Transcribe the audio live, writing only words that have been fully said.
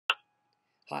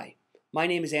Hi, my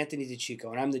name is Anthony DiCicco,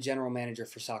 and I'm the General Manager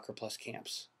for SoccerPlus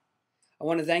Camps. I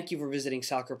want to thank you for visiting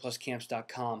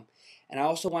SoccerPlusCamps.com, and I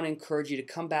also want to encourage you to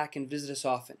come back and visit us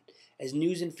often, as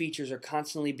news and features are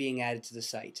constantly being added to the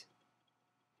site.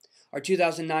 Our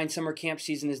 2009 summer camp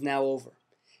season is now over,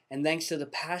 and thanks to the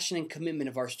passion and commitment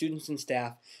of our students and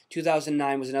staff,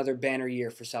 2009 was another banner year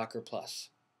for SoccerPlus.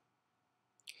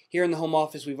 Here in the home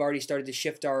office, we've already started to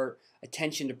shift our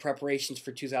attention to preparations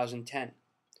for 2010.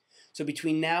 So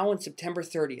between now and September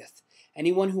 30th,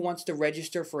 anyone who wants to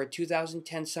register for a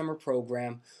 2010 summer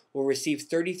program will receive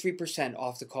 33%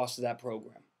 off the cost of that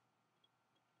program.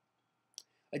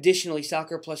 Additionally,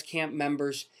 SoccerPlus Camp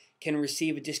members can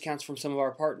receive discounts from some of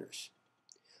our partners.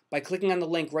 By clicking on the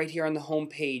link right here on the home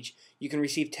page, you can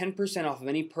receive 10% off of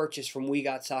any purchase from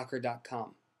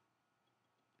WeGotSoccer.com.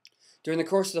 During the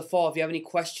course of the fall, if you have any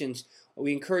questions,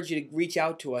 we encourage you to reach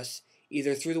out to us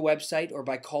either through the website or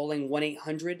by calling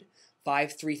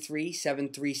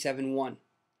 1-800-533-7371.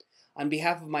 On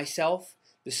behalf of myself,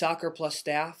 the SoccerPlus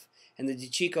staff, and the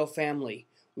DiCicco family,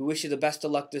 we wish you the best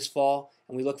of luck this fall,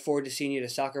 and we look forward to seeing you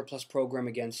at a SoccerPlus program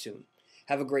again soon.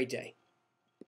 Have a great day.